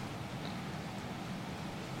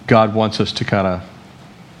 God wants us to kind of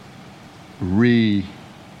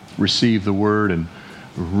receive the Word and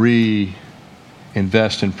reinvest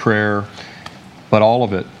in prayer. But all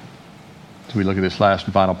of it, as we look at this last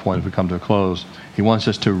and final point as we come to a close, he wants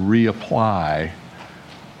us to reapply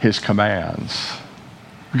his commands.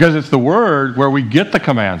 Because it's the Word where we get the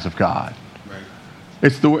commands of God.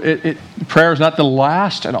 Right. Prayer is not the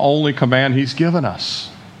last and only command he's given us.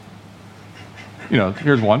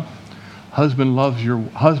 Here's one.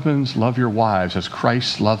 Husbands, love your wives as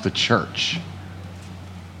Christ loved the church.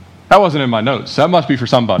 That wasn't in my notes. That must be for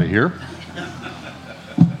somebody here.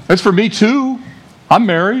 It's for me too. I'm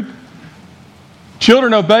married.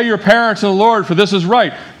 Children, obey your parents in the Lord, for this is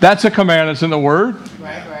right. That's a command that's in the Word.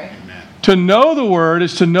 Right. Amen. To know the Word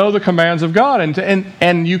is to know the commands of God.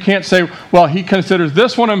 And you can't say, well, he considers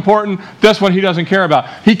this one important, this one he doesn't care about.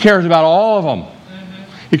 He cares about all of them. Mm-hmm.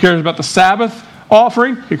 He cares about the Sabbath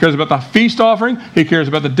offering. He cares about the feast offering. He cares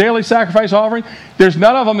about the daily sacrifice offering. There's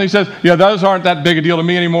none of them that he says, those aren't that big a deal to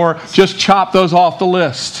me anymore. Just chop those off the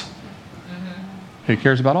list. Mm-hmm. He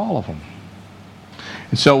cares about all of them.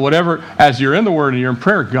 And so as you're in the Word and you're in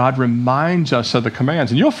prayer, God reminds us of the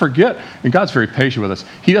commands. And you'll forget, and God's very patient with us.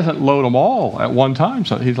 He doesn't load them all at one time.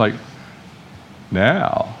 So he's like,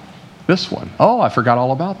 now, this one. Oh, I forgot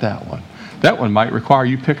all about that one. That one might require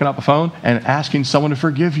you picking up a phone and asking someone to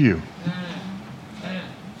forgive you.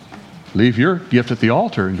 Leave your gift at the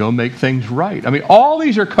altar and go make things right. I mean, all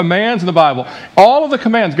these are commands in the Bible. All of the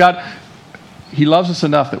commands, God, he loves us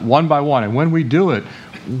enough that one by one, and when we do it,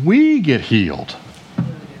 we get healed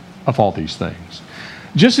of all these things.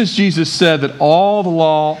 Just as Jesus said that all the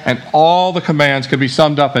law and all the commands can be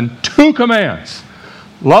summed up in two commands.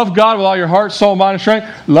 Love God with all your heart, soul, mind, and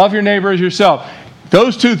strength. Love your neighbor as yourself.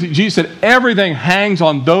 Those two, Jesus said, everything hangs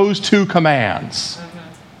on those two commands.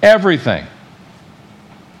 Everything.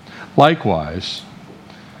 Likewise,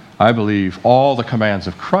 I believe all the commands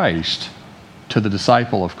of Christ to the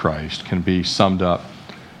disciple of Christ can be summed up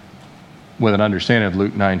with an understanding of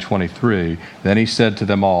Luke 9:23. Then he said to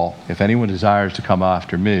them all, if anyone desires to come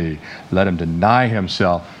after me, let him deny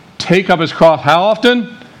himself, take up his cross. How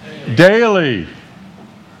often? Daily.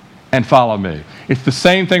 and follow me. It's the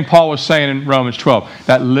same thing Paul was saying in Romans 12.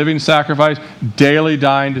 That living sacrifice, daily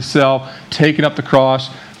dying to self, taking up the cross,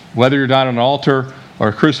 whether you're dying on an altar or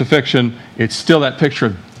a crucifixion, it's still that picture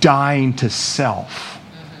of dying to self.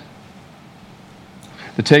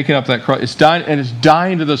 The taking up that cross, it's dying, and it's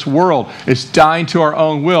dying to this world. It's dying to our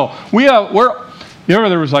own will. You remember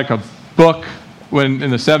there was like a book when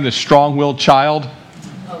in the 70s, Strong-Willed Child?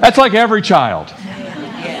 That's like every child.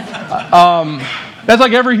 That's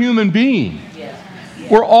like every human being.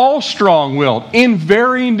 We're all strong-willed in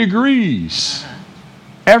varying degrees.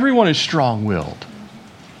 Everyone is strong-willed.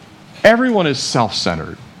 Everyone is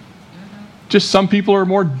self-centered. Just some people are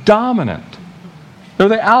more dominant. They're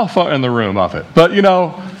the alpha in the room of it.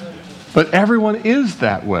 But everyone is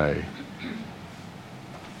that way.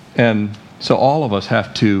 And so all of us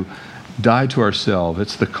have to die to ourselves.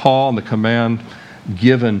 It's the call and the command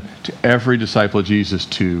given to every disciple of Jesus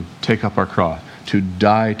to take up our cross, to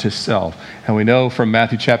die to self. And we know from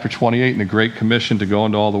Matthew chapter 28 in the Great Commission to go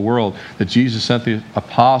into all the world that Jesus sent the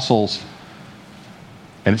apostles,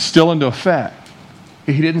 and it's still into effect.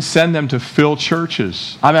 He didn't send them to fill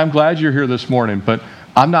churches. I'm glad you're here this morning, but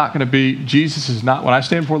Jesus is not, when I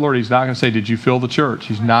stand before the Lord, he's not going to say, did you fill the church?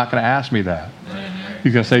 He's not going to ask me that.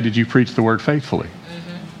 He's going to say, did you preach the word faithfully?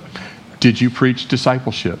 Did you preach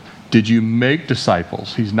discipleship? Did you make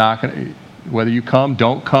disciples? He's not going to, whether you come,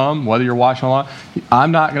 don't come, whether you're watching online,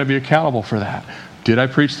 I'm not going to be accountable for that. Did I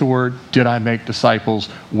preach the word? Did I make disciples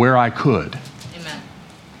where I could? Amen.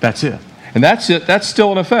 That's it. And that's it. That's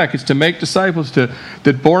still in effect. It's to make disciples,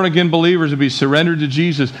 that born-again believers would be surrendered to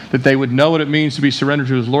Jesus, that they would know what it means to be surrendered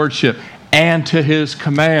to his lordship and to his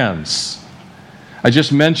commands. I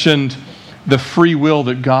just mentioned the free will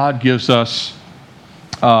that God gives us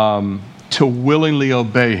to willingly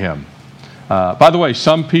obey him. By the way,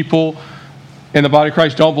 some people in the body of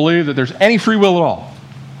Christ don't believe that there's any free will at all.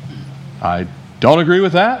 I don't agree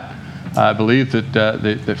with that. I believe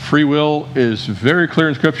that free will is very clear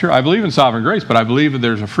in Scripture. I believe in sovereign grace, but I believe that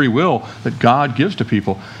there's a free will that God gives to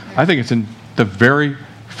people. I think it's in the very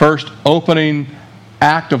first opening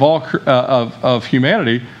act of all of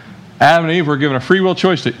humanity. Adam and Eve were given a free will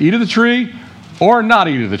choice to eat of the tree or not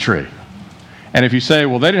eat of the tree. And if you say,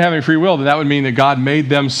 well, they didn't have any free will, then that would mean that God made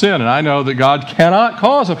them sin. And I know that God cannot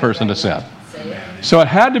cause a person to sin. So it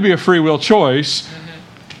had to be a free will choice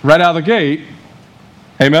right out of the gate.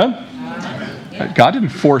 Amen? God didn't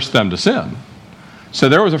force them to sin. So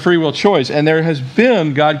there was a free will choice. And there has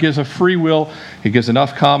been, God gives a free will. He gives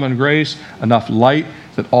enough common grace, enough light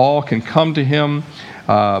that all can come to him.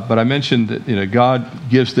 But I mentioned that God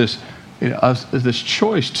gives this this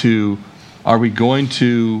choice to, are we going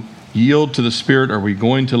to yield to the Spirit? Are we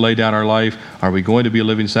going to lay down our life? Are we going to be a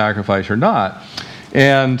living sacrifice or not?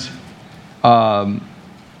 And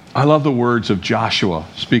I love the words of Joshua,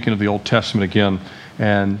 speaking of the Old Testament again.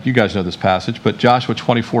 And you guys know this passage, but Joshua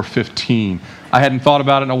 24:15. I hadn't thought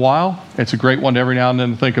about it in a while. It's a great one to every now and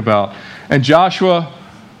then to think about. And Joshua,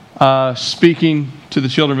 speaking to the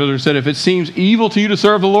children of Israel, said, if it seems evil to you to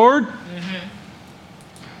serve the Lord,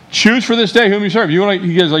 choose for this day whom you serve. He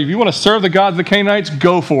goes, if you want to serve the gods of the Canaanites,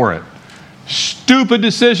 go for it. Stupid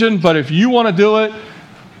decision, but if you want to do it,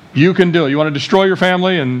 you can do it. You want to destroy your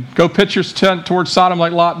family and go pitch your tent towards Sodom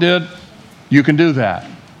like Lot did, you can do that.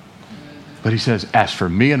 But he says, as for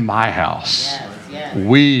me and my house,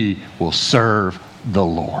 we will serve the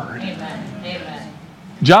Lord. Amen.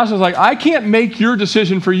 Joshua's like, I can't make your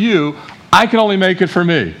decision for you. I can only make it for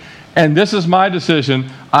me. And this is my decision.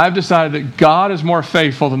 I've decided that God is more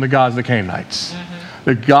faithful than the gods of the Canaanites.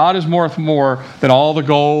 That God is more than all the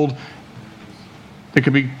gold that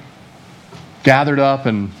could be gathered up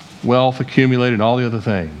and wealth accumulated and all the other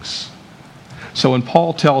things. So when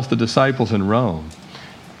Paul tells the disciples in Rome,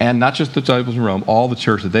 and not just the disciples in Rome, all the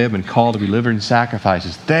church, that they have been called to be living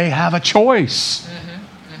sacrifices, they have a choice.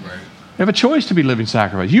 They have a choice to be living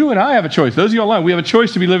sacrifices. You and I have a choice. Those of you online, we have a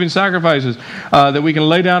choice to be living sacrifices, that we can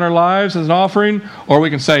lay down our lives as an offering, or we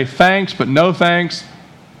can say thanks, but no thanks.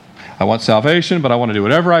 I want salvation, but I want to do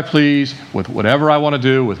whatever I please with whatever I want to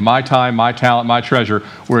do with my time, my talent, my treasure.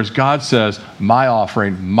 Whereas God says, my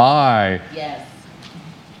offering,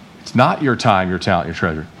 it's not your time, your talent, your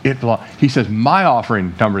treasure. He says, my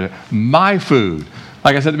offering, my food.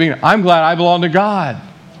 Like I said at the beginning, I'm glad I belong to God.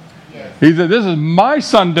 He said, this is my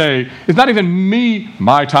Sunday. It's not even me,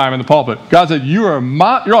 my time in the pulpit. God said, you're on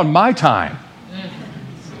my time.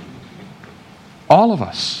 All of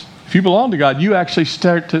us. If you belong to God, you actually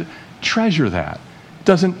start to treasure that.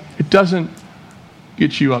 It doesn't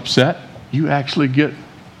get you upset. You actually get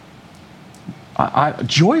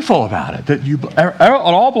joyful about it. That it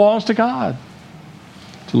all belongs to God.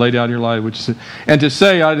 to lay down your life, and to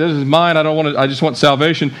say, this is mine, I just want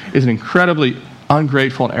salvation, is an incredibly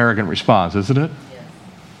ungrateful and arrogant response, isn't it? Yes.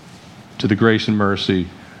 To the grace and mercy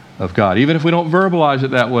of God. Even if we don't verbalize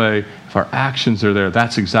it that way, if our actions are there,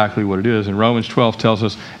 that's exactly what it is. And Romans 12 tells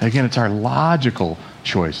us, and again, it's our logical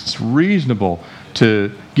choice. It's reasonable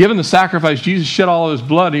to, given the sacrifice, Jesus shed all of his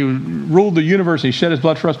blood, he ruled the universe, and he shed his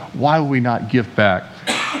blood for us. Why would we not give back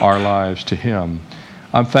our lives to him?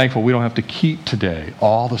 I'm thankful we don't have to keep today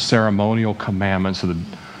all the ceremonial commandments of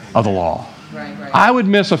the law. Right. I would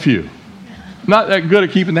miss a few. Not that good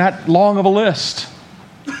at keeping that long of a list.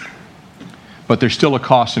 But there's still a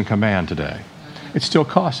cost and command today. It still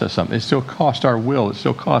costs us something. It still costs our will. It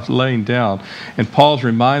still costs laying down. And Paul's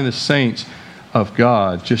reminding the saints of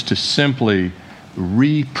God just to simply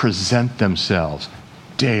represent themselves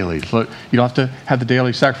daily. Look, you don't have to have the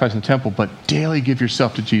daily sacrifice in the temple, but daily give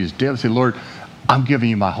yourself to Jesus. Daily say, Lord, I'm giving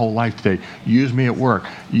you my whole life today. Use me at work.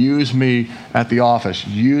 Use me at the office.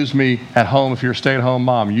 Use me at home if you're a stay-at-home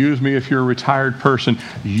mom. Use me if you're a retired person.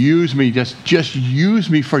 Use me. Just use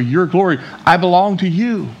me for your glory. I belong to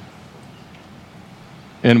you.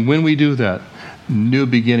 And when we do that, new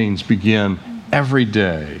beginnings begin every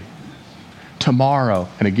day. Tomorrow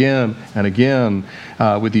and again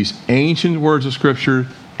with these ancient words of Scripture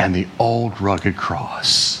and the old rugged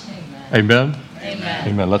cross. Amen? Amen.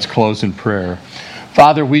 Amen. Let's close in prayer.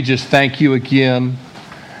 Father, we just thank you again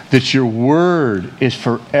that your word is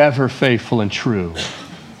forever faithful and true.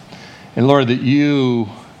 And Lord, that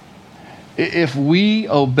if we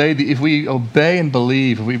obey and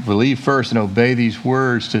believe, if we believe first and obey these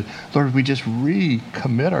words, Lord, we just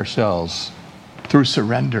recommit ourselves through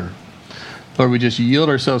surrender. Lord, we just yield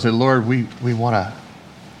ourselves and Lord, we want to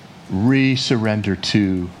re-surrender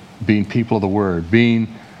to being people of the word,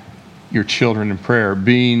 being your children in prayer,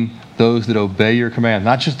 being those that obey your command,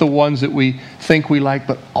 not just the ones that we think we like,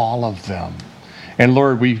 but all of them. And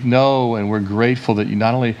Lord, we know and we're grateful that you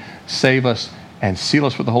not only save us and seal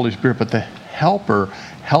us with the Holy Spirit, but the Helper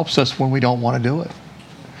helps us when we don't want to do it,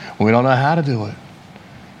 when we don't know how to do it.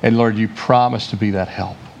 And Lord, you promise to be that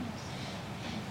help.